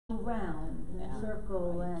round in a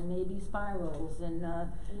circle and maybe spirals and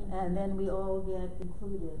then we all get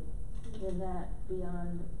included in that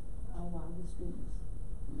beyond our wildest dreams.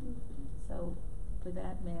 So for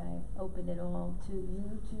that, may I open it all to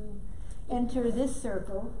you to enter this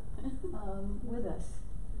circle with us.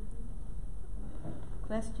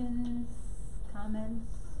 Questions,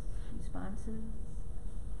 comments, responses?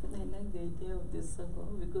 I like the idea of this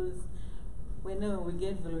circle because whenever we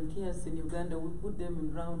get volunteers in Uganda, we put them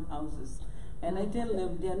in round houses. And I tell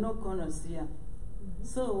them there are no corners here.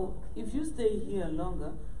 So if you stay here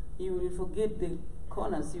longer, you will forget the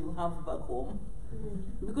corners you have back home.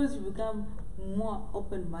 Because you become more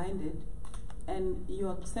open-minded and you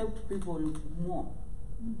accept people more.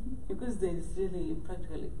 Because there is really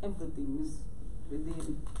practically everything is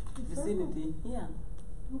within vicinity. Yeah.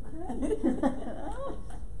 Okay.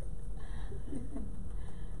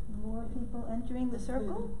 More people entering the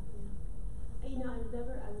circle? You know,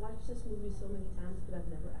 I watched this movie so many times, but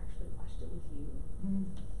I've never actually watched it with you.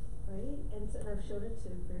 Right? And I've showed it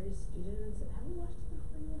to various students and said, have we watched it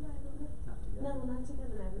before you and I? Don't know. Not together. No, not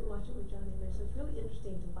together. I haven't watched it with John either. So it's really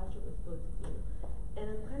interesting to watch it with both of you. And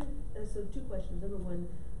I'm kind of, so two questions. Number one,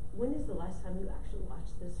 when is the last time you actually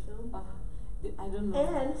watched this film? I don't know.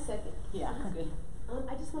 And second, yeah, okay.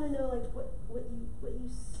 I just want to know like what you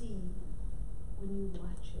see when you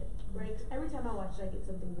watch it, right? 'Cause every time I watch it, I get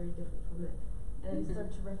something very different from it, and I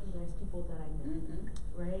start to recognize people that I know,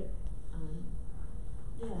 right?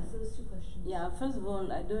 Yeah. So those two questions. Yeah. First of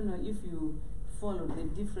all, I don't know if you follow the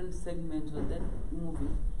different segments of that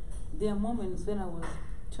movie. There are moments when I was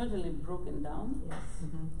totally broken down,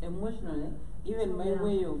 Yes. emotionally. Even my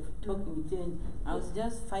way of talking changed. I was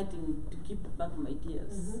just fighting to keep back my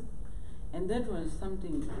tears. And that was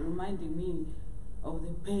something reminding me of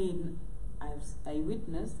the pain I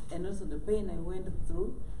witnessed and also the pain I went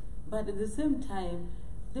through. But at the same time,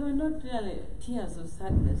 they were not really tears of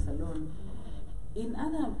sadness alone. In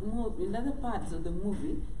other parts of the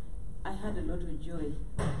movie, I had a lot of joy.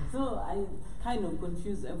 So I kind of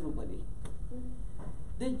confuse everybody.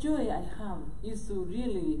 The joy I have is to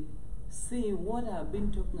really see what I've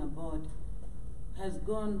been talking about has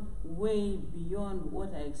gone way beyond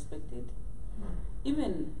what I expected.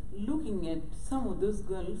 Even looking at some of those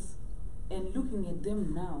girls and looking at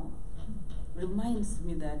them now reminds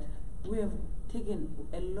me that we have taken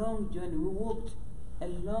a long journey. We walked a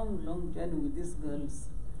long, long journey with these girls.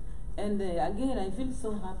 And again, I feel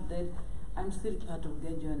so happy that I'm still part of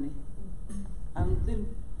their journey. I'm still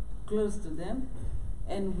close to them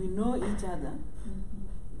and we know each other.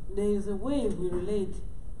 There is a way we relate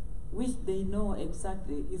which they know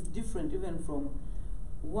exactly is different even from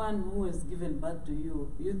one who has given birth to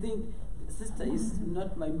you. You think sister is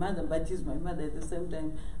not my mother, but she's my mother at the same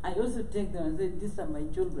time. I also take them and say, these are my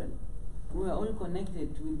children. We are all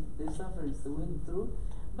connected with the sufferings they went through,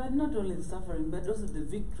 but not only the suffering, but also the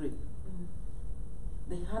victory,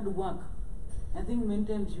 the hard work. I think many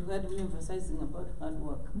times you heard me emphasizing about hard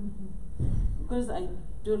work. Because I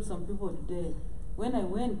told some people today, when I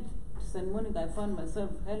went to St. Monica, I found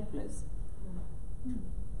myself helpless.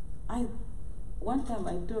 One time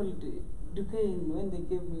I told Duquesne, when they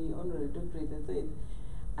gave me honorary doctorate, I said,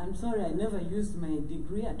 I'm sorry, I never used my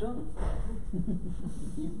degree at all.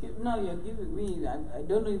 Now you're giving me, I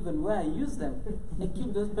don't know even where I use them. I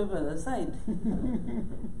keep those papers aside.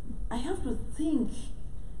 I have to think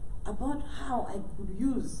about how I could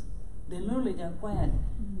use the knowledge acquired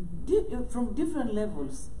from different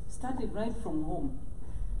levels, starting right from home.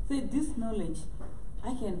 Say, this knowledge,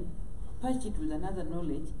 I can patch it with another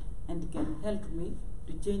knowledge and it can help me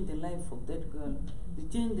to change the life of that girl,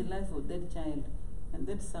 to change the life of that child. And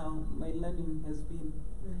that's how my learning has been.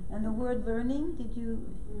 And the word learning, did you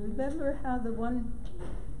remember how the one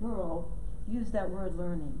girl used that word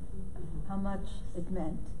learning, how much it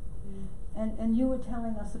meant? And you were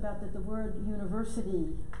telling us about that the word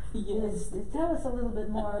university is, tell us a little bit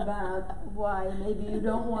more about why maybe you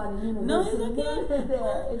don't want a university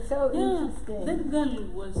there. It's so interesting. That girl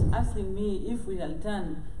was asking me if we had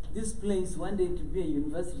turned this place one day to be a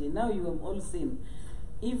university. Now you have all seen.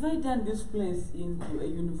 If I turn this place into a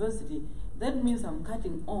university, that means I'm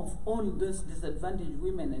cutting off all those disadvantaged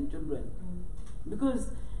women and children.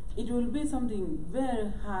 Because it will be something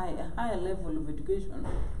very high, a higher level of education,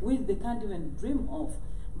 which they can't even dream of.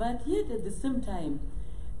 But yet at the same time,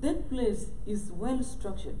 that place is well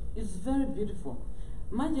structured. It's very beautiful.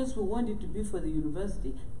 Much as we want it to be for the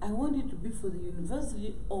university, I want it to be for the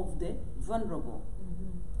university of the vulnerable.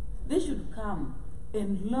 They should come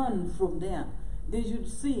and learn from there. They should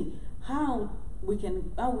see how we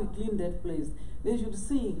clean that place. They should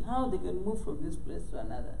see how they can move from this place to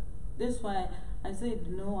another. That's why I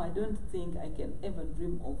said, no, I don't think I can ever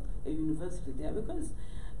dream of a university there, because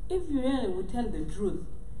if you really would tell the truth,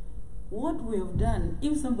 what we have done,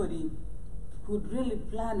 if somebody could really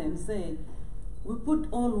plan and say, we put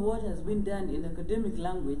all what has been done in academic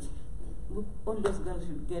language, all those girls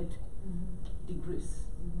should get degrees.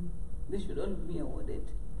 They should all be awarded.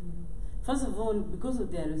 First of all, because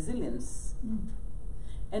of their resilience.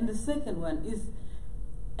 And the second one is,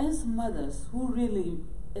 as mothers who really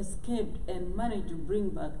escaped and managed to bring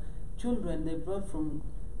back children they brought from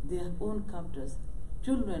their own captors,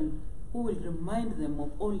 children who will remind them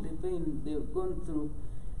of all the pain they've gone through,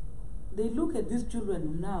 they look at these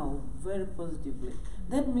children now very positively.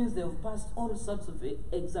 That means they've passed all sorts of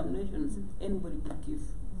examinations anybody could give.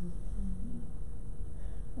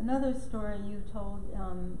 Another story you told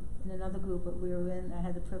in another group that we were in, I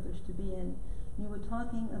had the privilege to be in, you were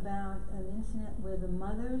talking about an incident where the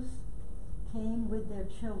mothers came with their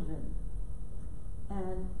children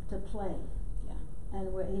and to play,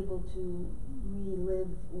 and were able to relive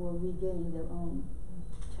or regain their own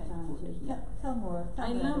childhood. Yeah. Tell more.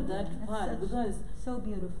 I love that part because so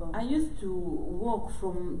beautiful. I used to walk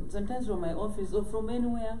sometimes from my office or from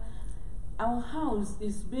anywhere. Our house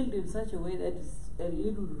is built in such a way that it's a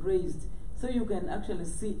little raised, so you can actually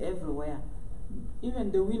see everywhere.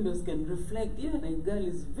 Even the windows can reflect. Even a girl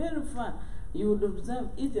is very far, you would observe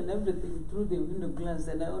each and everything through the window glass.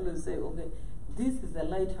 And I always say, okay, this is a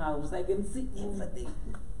lighthouse. I can see everything.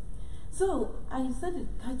 So I started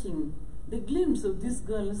catching the glimpse of these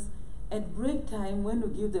girls at break time when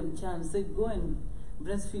we give them chance. Say, go and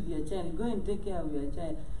breastfeed your child. Go and take care of your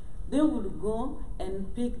child. They would go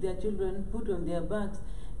and pick their children, put on their backs,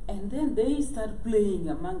 and then they start playing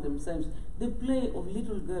among themselves. The play of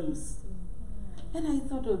little girls. And I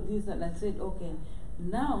thought of this and I said, okay,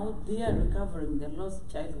 now they are recovering their lost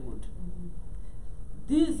childhood.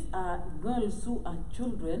 These are girls who are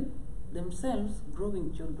children, themselves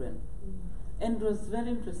growing children. And it was very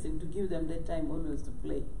interesting to give them that time always to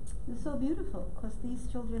play. It's so beautiful, because these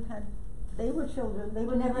children they were children, they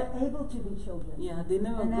were never able to be children. Yeah, they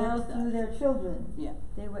never and now got that. through their children,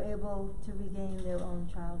 they were able to regain their own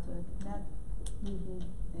childhood. That moved me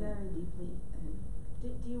very deeply. Do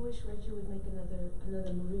you wish Reggie would make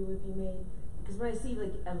another movie would be made? Because when I see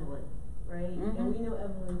like Evelyn, right? And we know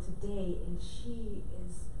Evelyn today, and she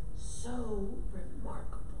is so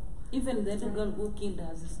remarkable. Even that girl who killed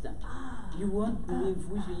her sister. You won't believe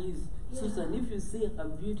who she is. Susan, if you see her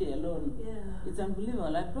beauty alone, it's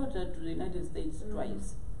unbelievable. I brought her to the United States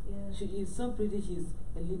twice. She is so pretty, she's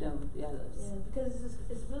a leader of the others. Yeah, because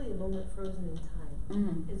it's really a moment frozen in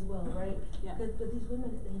time as well, right? But these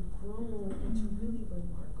women, they've grown into really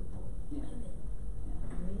remarkable women,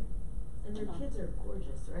 right? And their kids are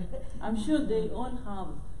gorgeous, right? I'm sure they all have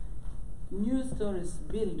new stories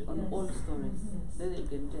built on old stories that they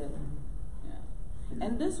can tell.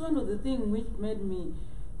 And that's one of the things which made me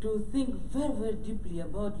to think very, very deeply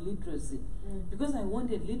about literacy. Because I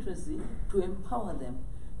wanted literacy to empower them,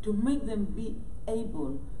 to make them be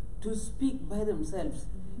able to speak by themselves,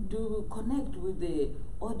 to connect with the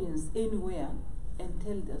audience anywhere and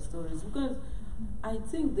tell their stories. Because I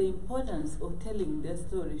think the importance of telling their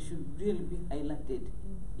story should really be highlighted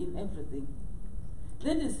in everything.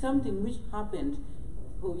 That is something which happened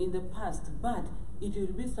in the past, but it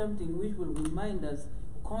will be something which will remind us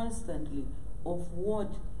constantly of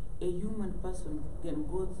what a human person can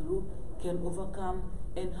go through, can overcome,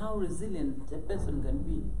 and how resilient a person can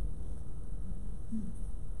be.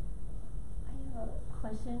 I have a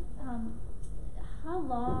question. How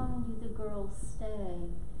long do the girls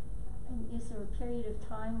stay? And is there a period of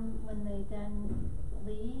time when they then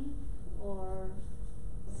leave, or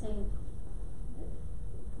say?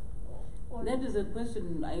 Or that is a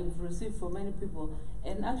question I've received from many people.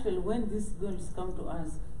 And actually, when these girls come to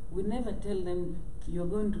us, we never tell them you're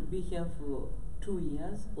going to be here for 2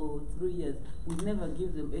 years or 3 years. We never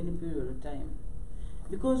give them any period of time,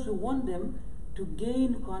 because we want them to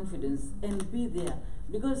gain confidence and be there.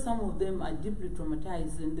 Because some of them are deeply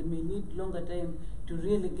traumatized and they may need longer time to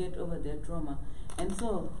really get over their trauma. And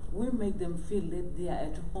so we make them feel that they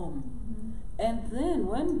are at home. And then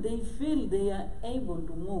when they feel they are able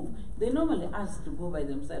to move, they normally ask to go by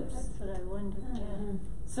themselves. That's what I wondered.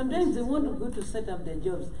 Sometimes they want to go to set up their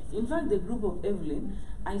jobs. In fact, the group of Evelyn,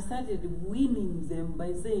 I started winning them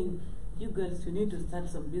by saying, you girls, you need to start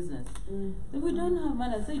some business. We don't have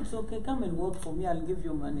money. I said, it's okay, come and work for me, I'll give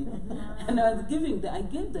you money. And I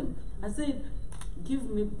gave them. I said, give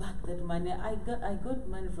me back that money. I got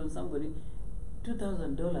money from somebody,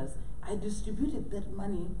 $2,000, I distributed that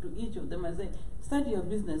money to each of them. I said, start your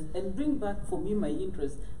business and bring back for me my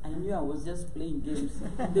interest. I knew I was just playing games.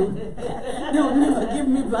 They would never give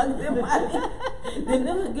me back the money. They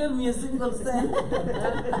never gave me a single cent.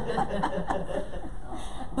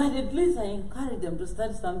 But at least I encouraged them to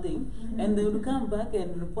start something, and they would come back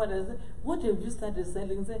and report. I said, what have you started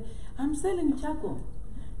selling? Say, I'm selling charcoal.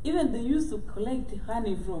 Even they used to collect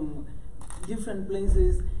honey from different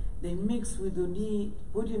places. They mix with honey,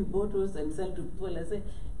 put in bottles and sell to people. I say,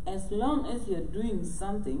 as long as you're doing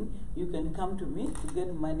something, you can come to me to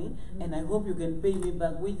get money, and I hope you can pay me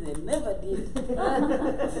back, which they never did.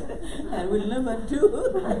 I will never do.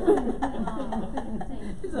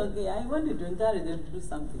 It's okay. I wanted to encourage them to do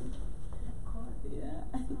something. Of course. Yeah.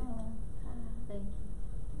 Thank you.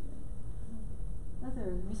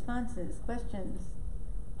 Other responses, questions?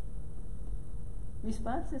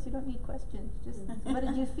 Responses? You don't need questions. Just what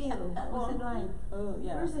did you feel? What was it like? Oh,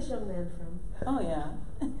 yeah. Where's this young man from? Oh, yeah.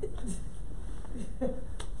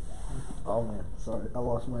 Oh man, sorry, I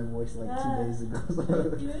lost my voice like 2 days ago.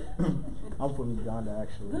 I'm from Uganda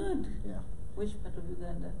actually. Good. Yeah. Which part of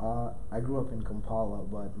Uganda? I grew up in Kampala,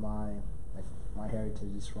 but my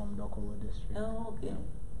heritage is from Dokolo district. Oh, okay.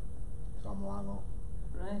 So I'm Lango.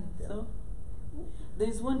 Right. Yeah. So,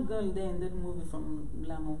 there's one girl there in that movie from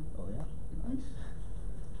Lango. Oh yeah. Mhm.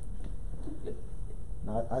 Nice.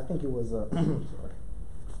 No, I think it was a sorry.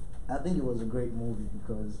 I think it was a great movie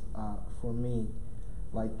because for me,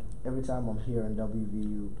 like every time I'm here in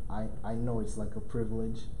WVU, I know it's like a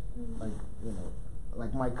privilege. Like, you know,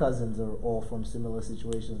 like my cousins are all from similar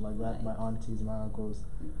situations like that, Right. my aunties, my uncles.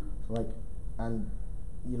 So like, and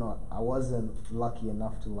you know, I wasn't lucky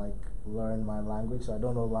enough to like learn my language, so I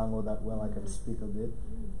don't know Lango that well. I can speak a bit,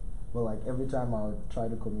 but like every time I would try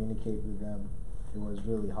to communicate with them, it was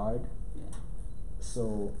really hard. Yeah.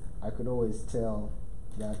 So I could always tell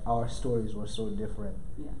that our stories were so different.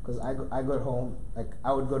 Yeah. Because I got home, like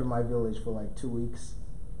I would go to my village for like 2 weeks,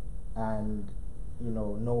 and you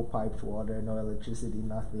know, no piped water, no electricity,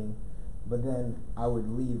 nothing. But then I would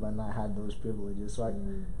leave and I had those privileges.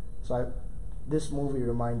 So this movie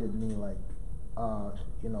reminded me like,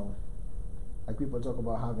 you know, like people talk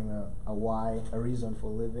about having a why, a reason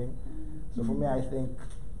for living. So for me, I think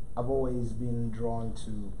I've always been drawn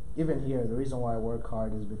to, even here, the reason why I work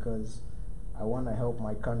hard is because I want to help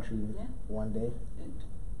my country one day. Good.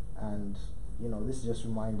 And, you know, this just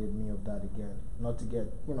reminded me of that again. Not to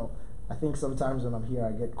get, you know, I think sometimes when I'm here,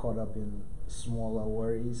 I get caught up in smaller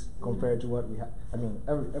worries compared to what we have. I mean,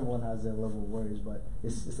 everyone has their level of worries, but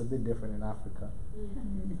it's a bit different in Africa.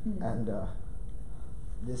 And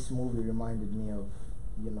this movie reminded me of,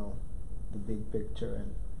 you know, the big picture,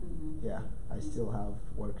 and yeah, I still have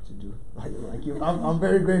work to do. Like you, I'm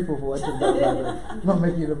very grateful for what you've done. Not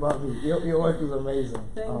making it about me. Your work is amazing.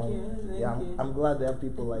 Thank you. Yeah, Thank you. I'm glad to have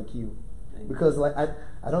people like you. Thank Because like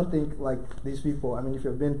I don't think like these people, I mean, if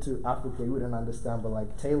you've been to Africa you wouldn't understand, but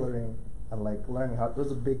like tailoring and like learning how,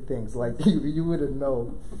 those are big things, like you wouldn't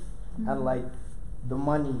know. And like the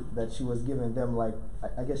money that she was giving them, like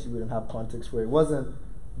I guess you wouldn't have context for it. It wasn't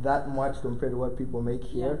that much compared to what people make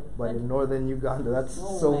here, Yeah, but in northern Uganda that's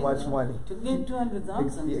so my much God. money. To get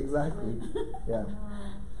 200,000. Exactly. Yeah.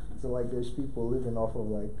 So like there's people living off of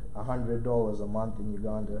like $100 a month in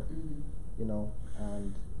Uganda, you know,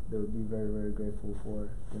 and they would be very, very grateful for,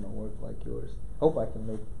 you know, work like yours. Hope I can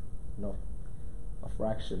make, you know, a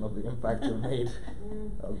fraction of the impact you made.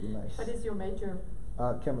 That would be nice. What is your major?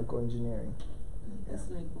 Chemical engineering. It's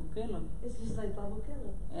like Okello. It's just like Baba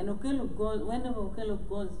Kello. And Okello goes, whenever Okello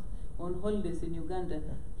goes on holidays in Uganda,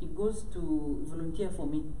 he goes to volunteer for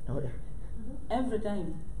me. Oh yeah. Every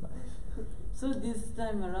time. Nice. So this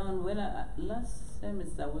time around, when last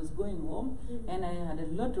semester I was going home and I had a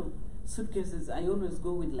lot of suitcases. I always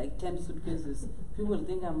go with like 10 suitcases. People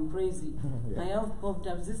think I'm crazy. Yeah. I have popped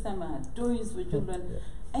up. This time I had toys for children.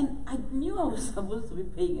 Yeah. And I knew I was supposed to be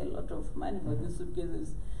paying a lot of money for these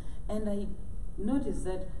suitcases. And I noticed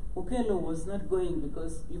that Okello was not going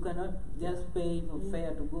because you cannot just pay for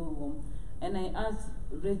fare to go home. And I asked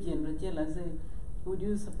Reggie and Rachel, I said, would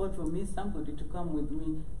you support for me somebody to come with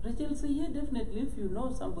me? Rachel said, yeah, definitely. If you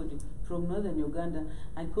know somebody from northern Uganda,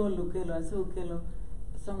 I called Okello. I said, Okello,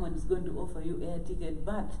 someone is going to offer you air ticket,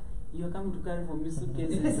 but you're coming to carry for me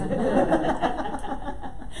suitcases.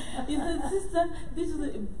 He said, sister, this is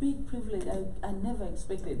a big privilege I never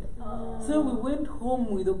expected. So we went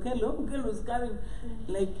home with Okello. Okello was carrying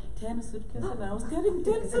like 10 suitcases, and I was carrying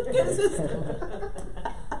 10 suitcases.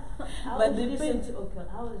 But they paid.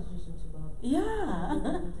 I was using to Bob.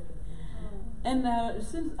 Yeah. And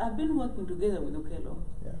since I've been working together with Okello.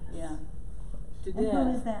 Yeah. Yeah. today. And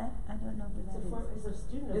who is that? I don't know who It's that is. it's a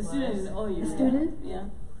student A of student ours. in OU. A student? Yeah.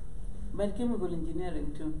 But chemical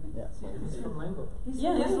engineering too. Yeah. He's from Lango.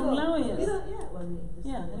 Yeah, he's from Lango. Laos. He's a- yeah, well,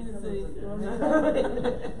 Yeah,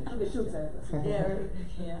 yeah, right.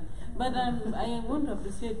 Yeah, but I want to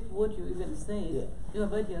appreciate what you even say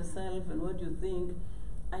about yourself and what you think.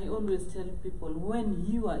 I always tell people, when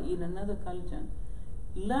you are in another culture,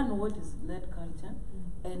 learn what is that culture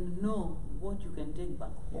and know what you can take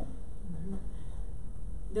back home.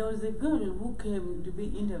 There was a girl who came to be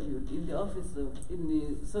interviewed in the office of, in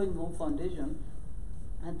the Sewing Home Foundation,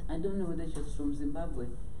 and I don't know whether she was from Zimbabwe.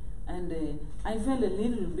 And I felt a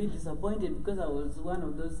little bit disappointed because I was one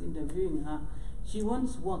of those interviewing her. She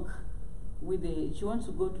wants work with the, she wants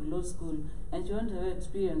to go to law school, and she wants to have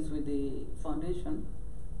experience with the foundation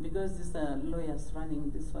because these are lawyers running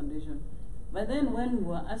this foundation. But then when we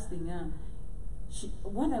were asking her,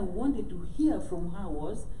 what I wanted to hear from her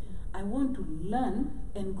was, I want to learn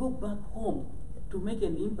and go back home to make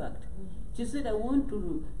an impact. She said, I want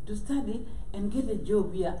to study and get a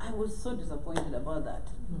job here. I was so disappointed about that.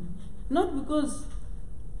 Not because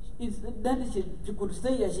it's that she could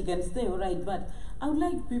stay here, she can stay, all right, but I would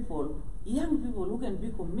like people, young people who can be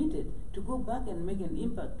committed to go back and make an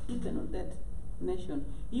impact even on that nation.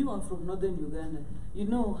 You are from northern Uganda. You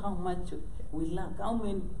know how much we lack, how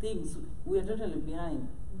many things we are totally behind.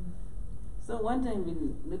 So one time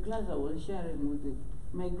in the class I was sharing with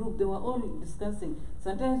my group, they were all discussing,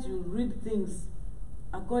 sometimes you read things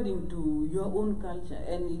according to your own culture,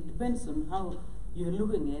 and it depends on how you're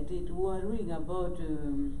looking at it. We were reading about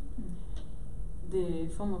the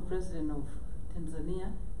former president of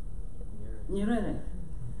Tanzania, Nyerere,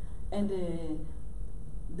 and I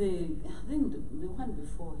think the one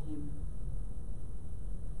before him,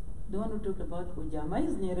 the one who talked about Ujama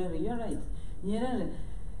is Nyerere, you're right.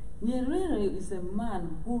 Nyerere is a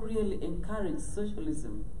man who really encouraged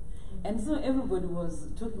socialism. And so everybody was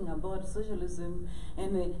talking about socialism,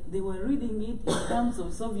 and they were reading it in terms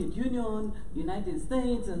of Soviet Union, United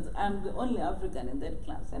States, and I'm the only African in that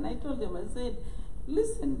class. And I told them, I said,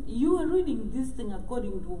 listen, you are reading this thing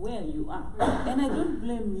according to where you are, and I don't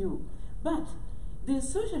blame you. But the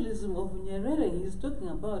socialism of Nyerere he's talking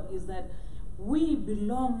about is that we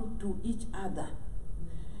belong to each other.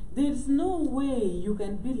 There's no way you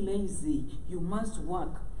can be lazy, you must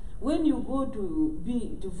work. When you go to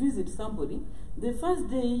visit somebody, the first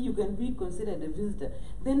day you can be considered a visitor.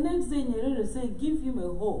 The next day Nyerere say, give him a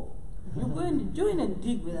hoe. You go and join and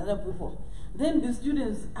dig with other people. Then the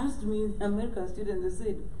students asked me, American students, they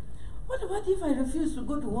said, what if I refuse to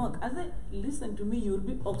go to work? I said, listen to me, you will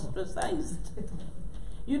be ostracized.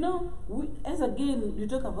 You know, as again, you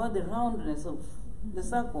talk about the roundness of the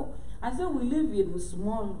circle. I said, we live in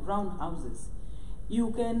small round houses.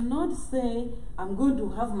 You cannot say, I'm going to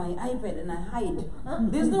have my iPad and I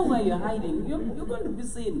hide. There's no way you're hiding. You're going to be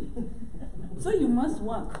seen. So you must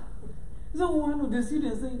work. So one of the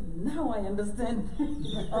students said, now I understand.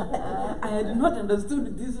 I had not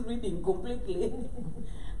understood this reading completely.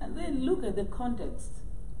 And then look at the context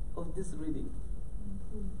of this reading.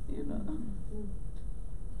 You know?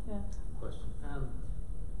 Yeah. Question.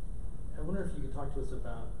 I wonder if you could talk to us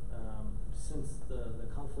about, since the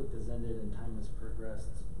conflict has ended and time has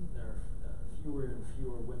progressed, there are fewer and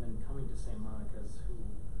fewer women coming to St. Monica's who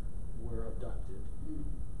were abducted.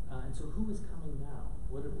 And so who is coming now?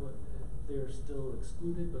 They're still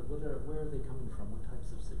excluded, but where are they coming from? What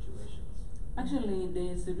types of situations? Actually,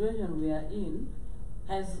 the situation we are in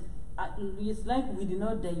has, it's like we did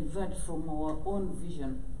not divert from our own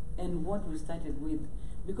vision and what we started with.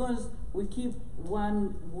 Because we keep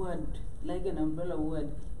one word, like an umbrella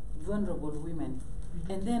word, vulnerable women.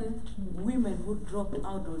 And then women who dropped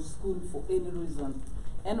out of school for any reason.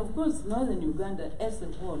 And of course, northern Uganda as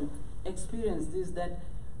a whole experienced this, that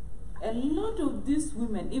a lot of these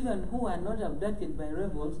women, even who are not abducted by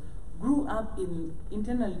rebels, grew up in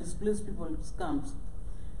internally displaced people's camps.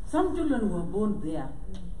 Some children were born there.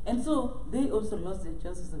 And so they also lost their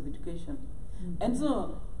chances of education. And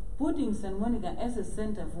so putting St. Monica as a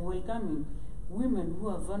center for welcoming women who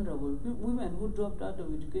are vulnerable, women who dropped out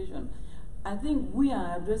of education, I think we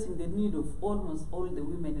are addressing the need of almost all the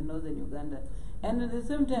women in northern Uganda. And at the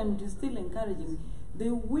same time, it is still encouraging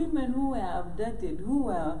the women who were abducted, who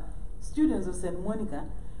were students of St. Monica,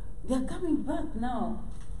 they are coming back now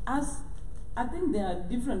as, I think they are a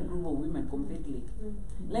different group of women completely.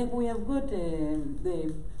 Like we have got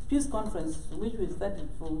the Peace Conference, which we started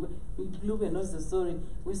for, Luke knows the story,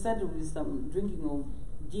 we started with some drinking of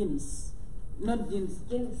gins. Not gins.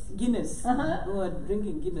 Guinness. Who are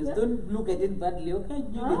drinking Guinness. Yeah. Don't look at it badly, okay?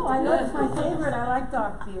 I know it's my favorite. I like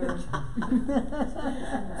dark beer.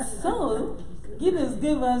 So, Guinness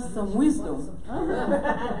gave us some wisdom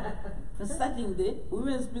for starting the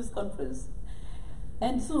Women's Peace Conference.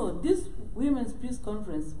 And so this Women's Peace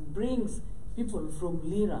Conference brings people from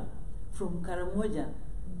Lira, from Karamoja.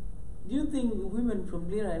 Do you think women from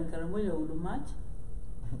Lira and Karamoja would match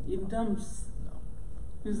in terms, No.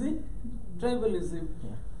 you see, tribalism?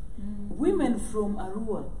 Yeah. Women from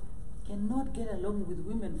Arua cannot get along with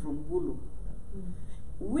women from Gulu.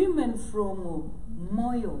 Women from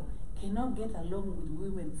Moyo cannot get along with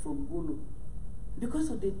women from Gulu because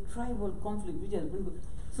of the tribal conflict which has been.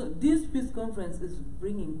 So this peace conference is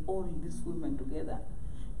bringing all these women together,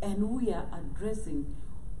 and we are addressing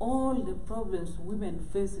all the problems women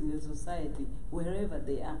face in the society wherever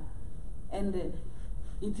they are. And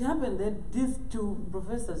it happened that these two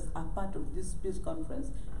professors are part of this peace conference.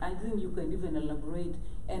 I think you can even elaborate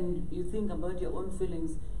and you think about your own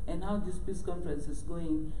feelings and how this peace conference is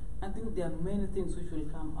going. I think there are many things which will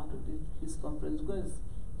come out of this peace conference because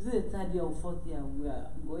this is the third year or fourth year we are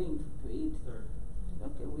going to it. Third.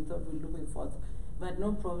 Okay, we thought we'd do a fourth, but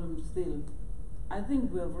no problem still. I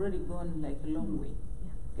think we have already gone like a long way.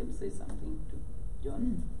 Can you say something to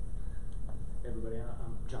John? Hey everybody,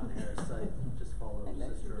 I'm John Harris. I just follow I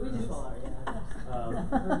like Sister. it. We just follow,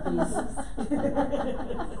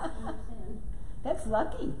 That's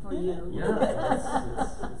lucky for you.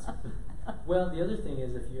 it's well, the other thing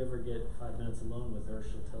is if you ever get 5 minutes alone with her,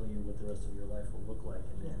 she'll tell you what the rest of your life will look like.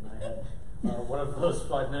 And I had one of those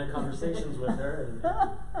 5-minute conversations with her and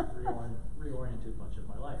reoriented much of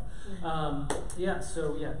my life.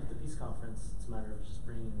 The Peace Conference, it's a matter of just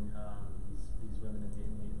bringing these women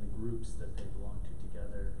in the groups that they belong to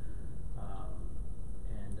together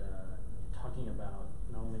and talking about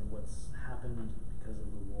not only what's happened because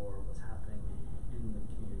of the war, what's happening in the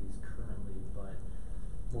communities currently, but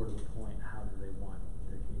more to the point, how do they want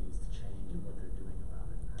their communities to change and what they're doing about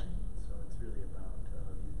it, right? So it's really about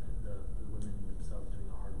the women themselves doing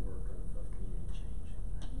the hard work of community change.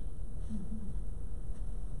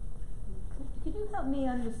 Could you help me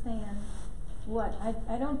understand what,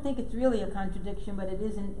 I don't think it's really a contradiction, but it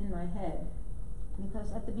is in my head.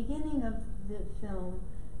 Because at the beginning of the film,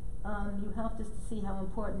 you helped us to see how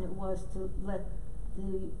important it was to let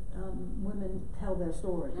the women tell their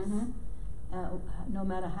stories. No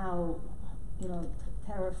matter how,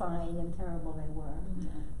 terrifying and terrible they were.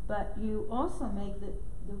 But you also make the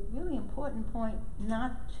really important point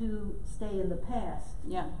not to stay in the past.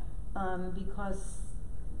 Yeah. Because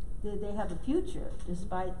they have a future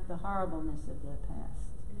despite the horribleness of their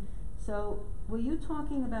past. So were you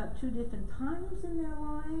talking about two different times in their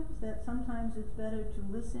lives, that sometimes it's better to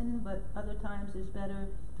listen, but other times it's better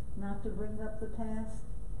not to bring up the past?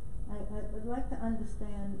 I'd like to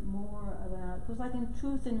understand more about, because like in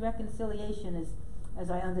Truth and Reconciliation, as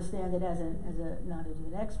I understand it, not as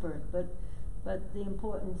an expert, but the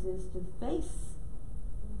importance is to face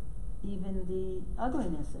even the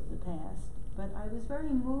ugliness of the past. But I was very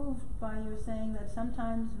moved by your saying that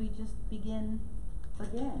sometimes we just begin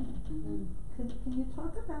again. Can you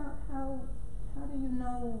talk about how do you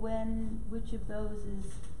know which of those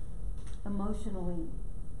is emotionally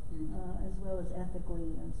as well as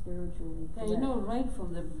ethically and spiritually correct? Yeah, right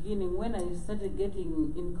from the beginning, when I started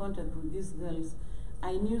getting in contact with these girls,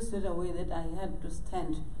 I knew straight away that I had to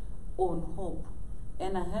stand on hope,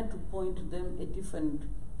 and I had to point to them a different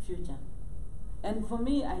future. And for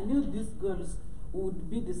me, I knew these girls would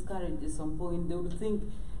be discouraged at some point. They would think,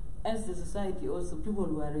 as the society also, people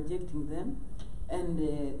were rejecting them, and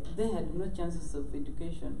they had no chances of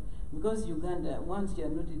education. Because Uganda, once you are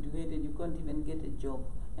not educated, you can't even get a job,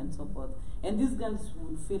 and so forth. And these girls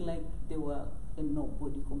would feel like they were a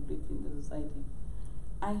nobody completely in the society.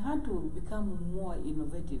 I had to become more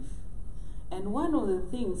innovative. And one of the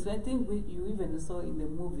things, I think you even saw in the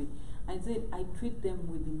movie, I said I treat them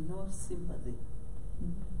with no sympathy.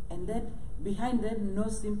 And that behind that no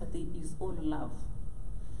sympathy is all love.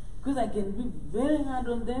 Because I can be very hard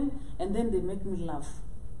on them and then they make me laugh.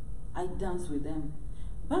 I dance with them.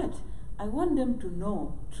 But I want them to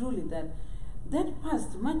know truly that that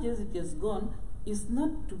past, much as it has gone, is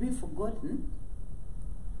not to be forgotten.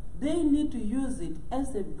 They need to use it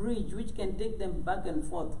as a bridge which can take them back and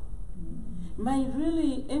forth. My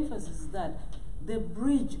really emphasis is that the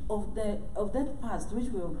bridge of that past which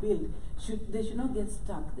we have built, they should not get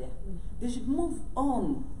stuck there. They should move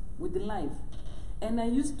on with life. And I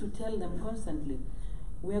used to tell them constantly,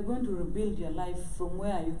 we are going to rebuild your life from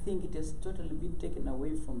where you think it has totally been taken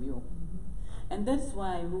away from you. And that's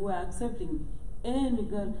why we were accepting any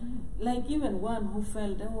girl, like even one who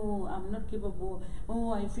felt, oh, I'm not capable,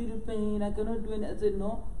 oh, I feel pain, I cannot do anything. I said,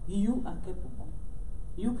 no, you are capable.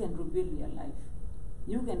 You can rebuild your life.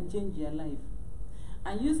 You can change your life.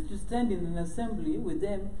 I used to stand in an assembly with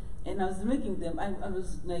them, and I was making them, I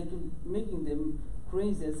was like making them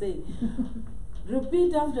crazy. I say,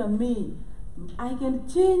 repeat after me, I can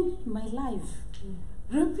change my life.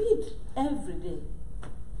 Repeat every day.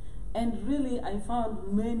 And really, I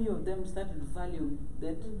found many of them started valuing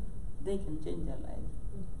that they can change their life.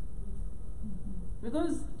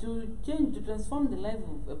 Because to change, to transform the life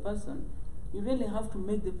of a person, you really have to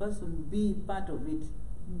make the person be part of it.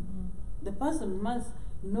 The person must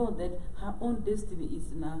know that her own destiny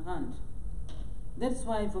is in her hand. That's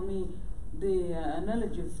why, for me, the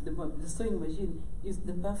analogy of the sewing machine is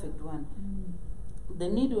the perfect one. The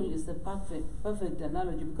needle is the perfect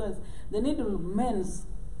analogy, because the needle mends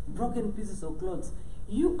broken pieces of clothes.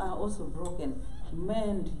 You are also broken.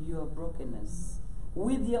 Mend your brokenness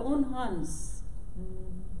with your own hands.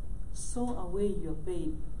 Sew away your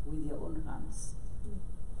pain with your own hands.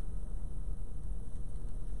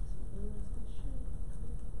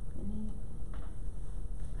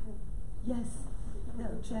 Yes. No,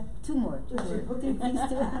 Jeff, two more. Okay, please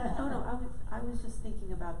do. I was just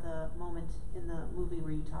thinking about the moment in the movie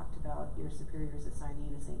where you talked about your superiors assigning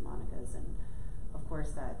you to St. Monica's, and of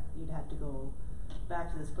course that you'd had to go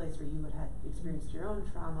back to this place where you had experienced your own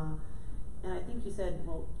trauma. And I think you said,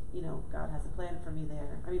 well, you know, God has a plan for me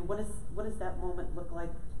there. I mean, what does that moment look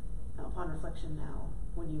like upon reflection now,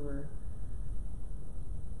 when you were?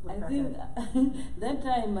 I think that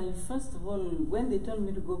time, first of all, when they told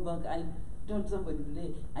me to go back, I told somebody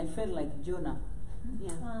today, I felt like Jonah.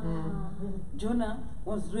 Yeah. Jonah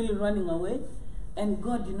was really running away, and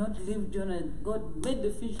God did not leave Jonah. God made the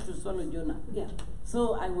fish to swallow Jonah. Yeah.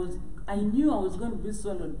 So I knew I was going to be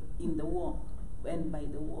swallowed in the war, and by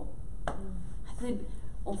the war. I said,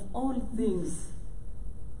 of all things,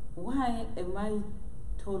 why am I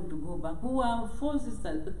told to go back? Who are three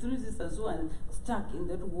sisters who are stuck in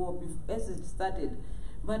that war as it started.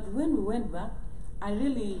 But when we went back, I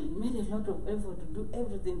really made a lot of effort to do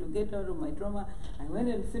everything to get out of my trauma. I went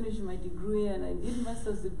and finished my degree, and I did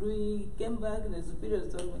master's degree, came back, and the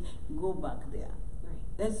superiors told me, go back there. Right.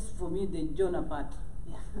 That's for me the Jonah part.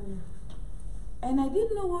 Yeah. And I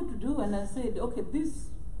didn't know what to do, and I said, okay, this,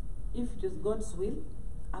 if it is God's will,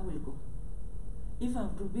 I will go. If I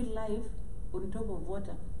have to build life on top of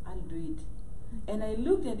water, I'll do it. And I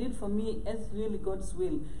looked at it for me as really God's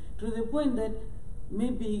will, to the point that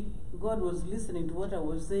maybe God was listening to what I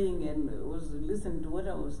was saying and was listening to what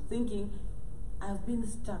I was thinking. I've been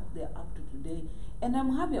stuck there up to today, and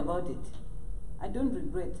I'm happy about it. I don't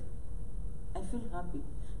regret. I feel happy.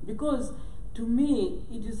 Because to me,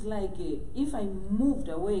 it is like if I moved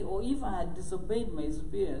away, or if I had disobeyed my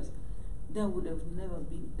superiors, there would have never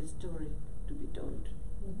been a story to be told.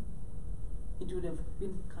 It would have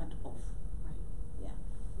been cut off. Right. Yeah.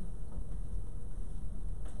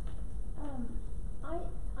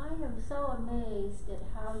 I am so amazed at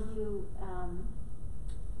how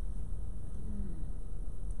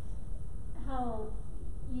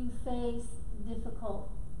you face difficult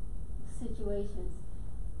situations.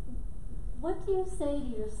 What do you say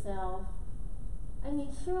to yourself? I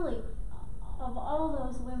mean, surely of all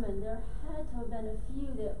those women, there had to have been a few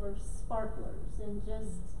that were sparklers and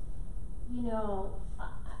just, you know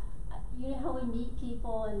how we meet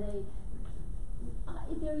people and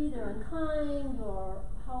they're either unkind or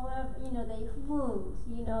however, they wound,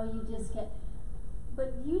 you just get,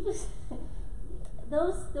 but you just,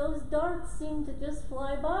 those darts seem to just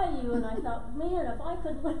fly by you, and I thought, man, if I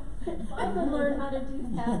could learn how to do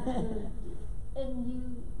that, and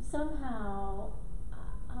you somehow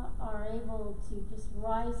are able to just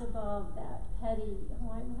rise above that petty,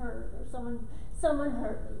 oh, I'm hurt, or someone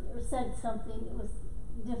hurt me, or said something that was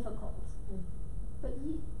difficult. But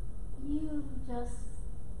you just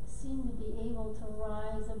seem to be able to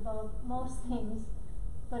rise above most things,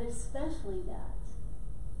 but especially that.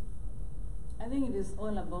 I think it is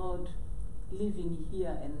all about living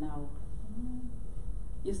here and now.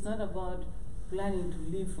 It's not about planning to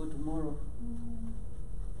live for tomorrow.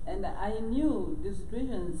 And I knew the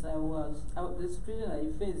situations the situation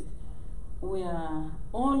I faced were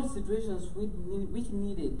all situations which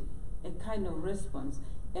needed a kind of response.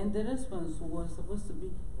 And the response was supposed to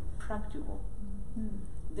be practical.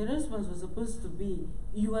 The response was supposed to be,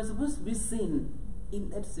 you are supposed to be seen in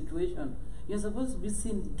that situation. You're supposed to be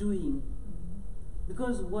seen doing.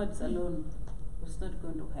 Because words alone was not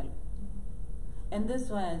going to help. And that's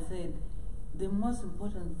why I said the most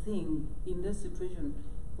important thing in that situation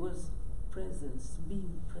was presence,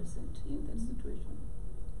 being present in that situation.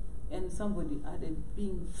 And somebody added,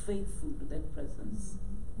 being faithful to that presence.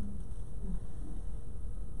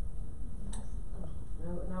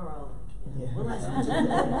 Now we're all Yeah. One last time.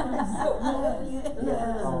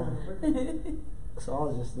 Yeah. So I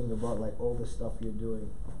was just thinking about like all the stuff you're doing.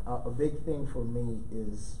 A big thing for me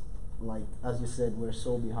is like, as you said, we're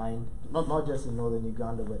so behind. Not just in northern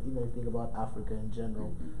Uganda, but even if you think about Africa in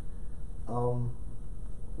general.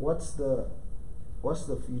 What's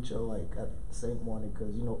the future like at St.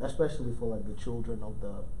 Monica's? You know, especially for like the children of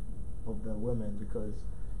the women, because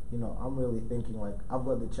you know I'm really thinking like I'm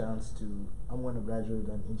going to graduate with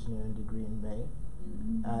an engineering degree in May,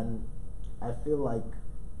 and I feel like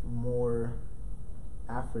more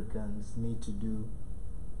Africans need to do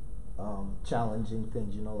challenging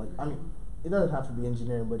things, you know, like I mean it doesn't have to be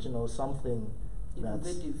engineering, but you know, something that's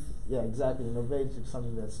Innovative. yeah, exactly, innovative,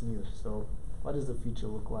 something that's new. So what does the future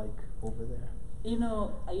look like over there? You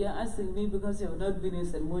know, you're asking me because you have not been in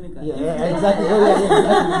St. Monica. Yeah, exactly. Oh, yeah,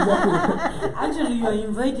 exactly. Actually, you are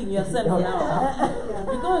inviting yourself now.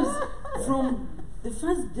 Because from the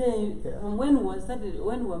first day, from when we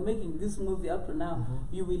were making this movie up to now,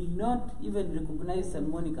 you will not even recognize St.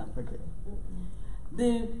 Monica. Okay.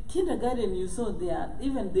 The kindergarten you saw there,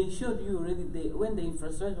 even they showed you already when the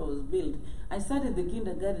infrastructure was built. I started the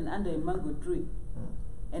kindergarten under a mango tree.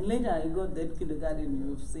 And later I got that kindergarten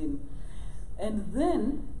you've seen. And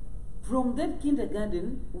then, from that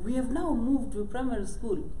kindergarten, we have now moved to a primary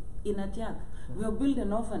school in Atiak. We have built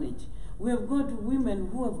an orphanage. We have got women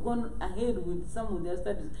who have gone ahead with some of their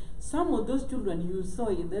studies. Some of those children you saw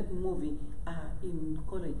in that movie are in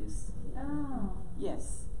colleges. Oh.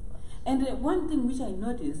 Yes. And one thing which I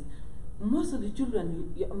noticed, most of the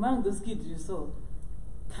children among those kids you saw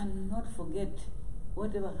cannot forget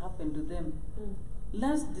whatever happened to them.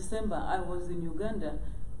 Last December, I was in Uganda.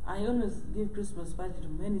 I always give Christmas party to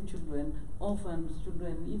many children, orphans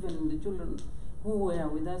children, even the children who were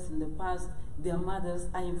with us in the past, their mothers.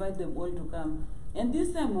 I invite them all to come. And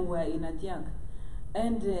this time we were in Atiak.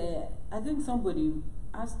 And I think somebody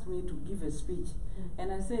asked me to give a speech.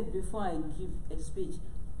 And I said, before I give a speech,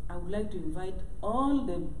 I would like to invite all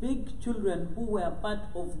the big children who were part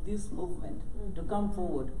of this movement to come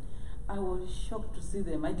forward. I was shocked to see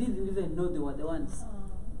them. I didn't even know they were the ones.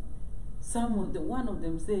 One of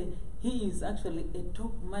them said he is actually a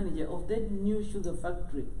top manager of that new sugar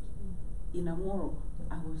factory in Amoro.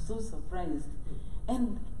 I was so surprised.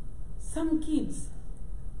 And some kids,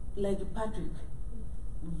 like Patrick,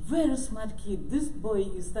 very smart kid. This boy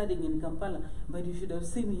is studying in Kampala, but you should have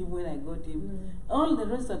seen him when I got him. All the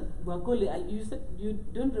rest were calling. You said you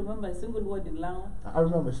don't remember a single word in Lao? I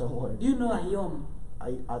remember some words. Do you know Ayom?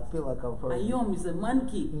 I feel like I've heard. Ayom is a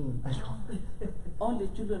monkey. Ayom. All the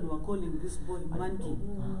children were calling this boy monkey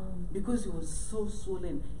because he was so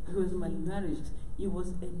swollen. He was malnourished. He was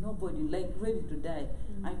a nobody, like ready to die.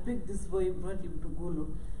 I picked this boy, brought him to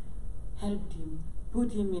Gulu, helped him,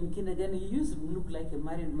 put him in kindergarten. He used to look like a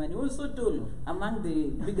married man. He was so tall among the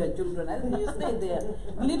bigger children. I said, you stay there.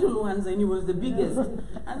 Little ones, and he was the biggest.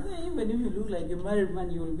 I said, even if you look like a married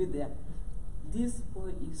man, you will be there. This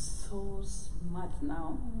boy is so smart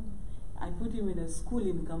now. I put him in a school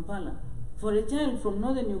in Kampala. For a child from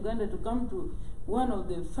northern Uganda to come to one of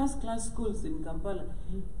the first-class schools in Kampala,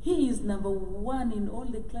 he is #1 in all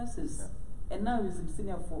the classes. And now he's in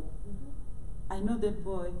senior 4. I know that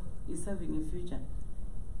boy is having a future.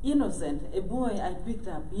 Innocent, a boy I picked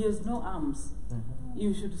up, he has no arms.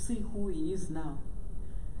 You should see who he is now.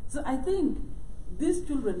 So I think these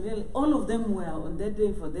children, really, all of them were on that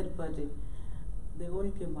day for that party. They all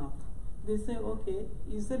came up. They said, okay,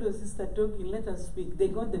 instead of sister talking, let us speak. They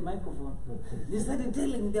got the microphone. They started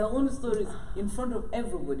telling their own stories in front of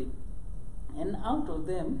everybody. And out of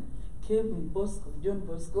them came Bosco, John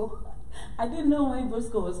Bosco. I didn't know why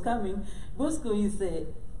Bosco was coming. Bosco is a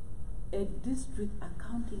district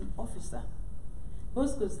accounting officer.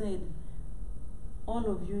 Bosco said, all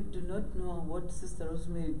of you do not know what Sister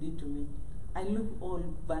Rosemary did to me. I look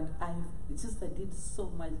old, but Sister did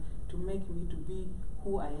so much to make me to be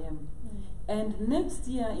who I am. And next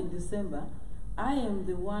year in December, I am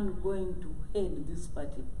the one going to head this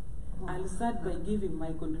party. I'll start by giving my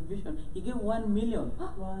contribution. He gave 1 million,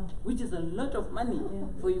 which is a lot of money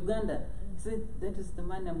for Uganda. He said, that is the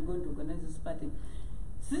money I'm going to organize this party.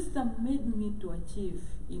 Sister made me to achieve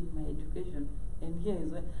in my education. And here is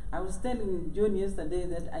where I was telling John yesterday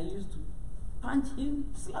that I used to punch him,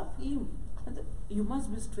 slap him. I said, you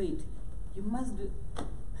must be straight. You must do.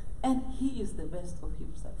 And he is the best of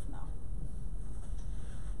himself now.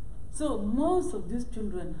 So most of these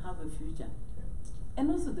children have a future.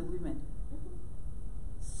 And also the women.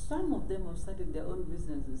 Some of them have started their own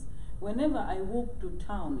businesses. Whenever I walk to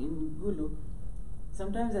town in Gulu,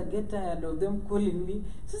 Sometimes I get tired of them calling me,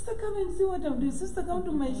 sister, come and see what I'm doing. Sister, come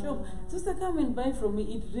to my shop. Sister, come and buy from me.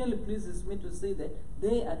 It really pleases me to see that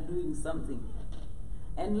they are doing something.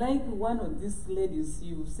 And like one of these ladies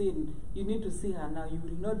you've seen, you need to see her now. You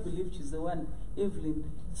will not believe she's the one, Evelyn.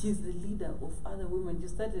 She's the leader of other women. She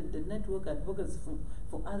started the network advocacy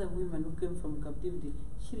for other women who came from captivity.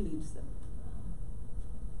 She leads them.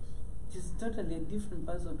 She's totally a different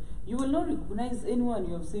person. You will not recognize anyone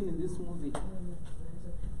you have seen in this movie.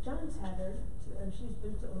 John's had her. She's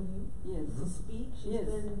been to OU Yes. to speak. She's Yes.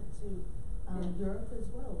 been to Europe as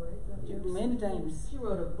well, right? Many times. She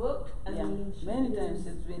wrote a book. I Yeah, mean, she many is times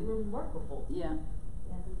it's been- remarkable. Yeah.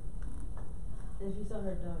 Yeah. And if you saw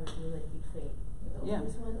her daughter do like you'd faint. The Yeah.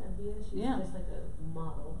 oldest one, Abia, she's Yeah. just like a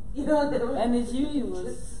model. You know, And she and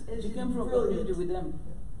she she's came from brilliant. captivity with them.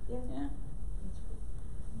 Yeah. Yeah.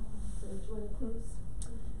 So do you want to close?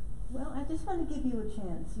 Well, I just want to give you a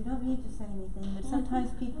chance. You don't need to say anything, but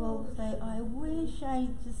sometimes people say, I wish I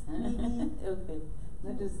just maybe. Okay.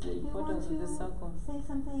 That is the You want importance of the to circle. say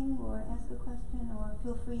something or ask a question or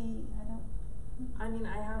feel free. I don't. I mean,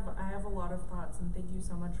 I have a lot of thoughts, and thank you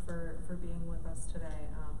so much for being with us today.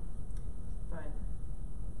 But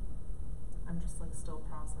I'm just like still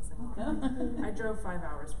processing a lot. I drove 5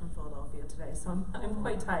 hours from Philadelphia today, so I'm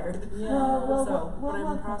quite tired. Yeah. Well, So, well, but I'm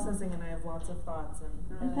welcome. processing, and I have lots of thoughts.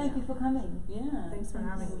 And thank you for coming. Yeah. Thanks for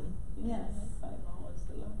having me. Yes. 5 hours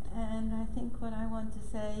a lot. And I think what I want to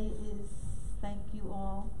say is thank you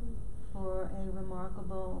all for a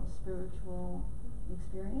remarkable spiritual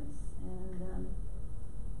experience, and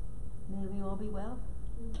may we all be well.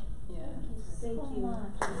 Yeah. Thank so you.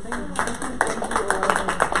 much. Thank you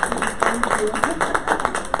all.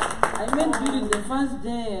 I met during the first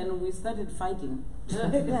day and we started fighting. Yeah.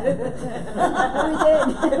 We did.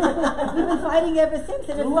 We've been fighting ever since,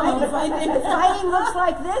 and if fighting looks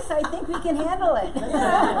like this, I think we can handle it.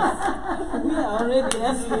 Yes. We are already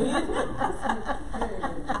handling it.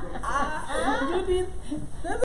 Judith,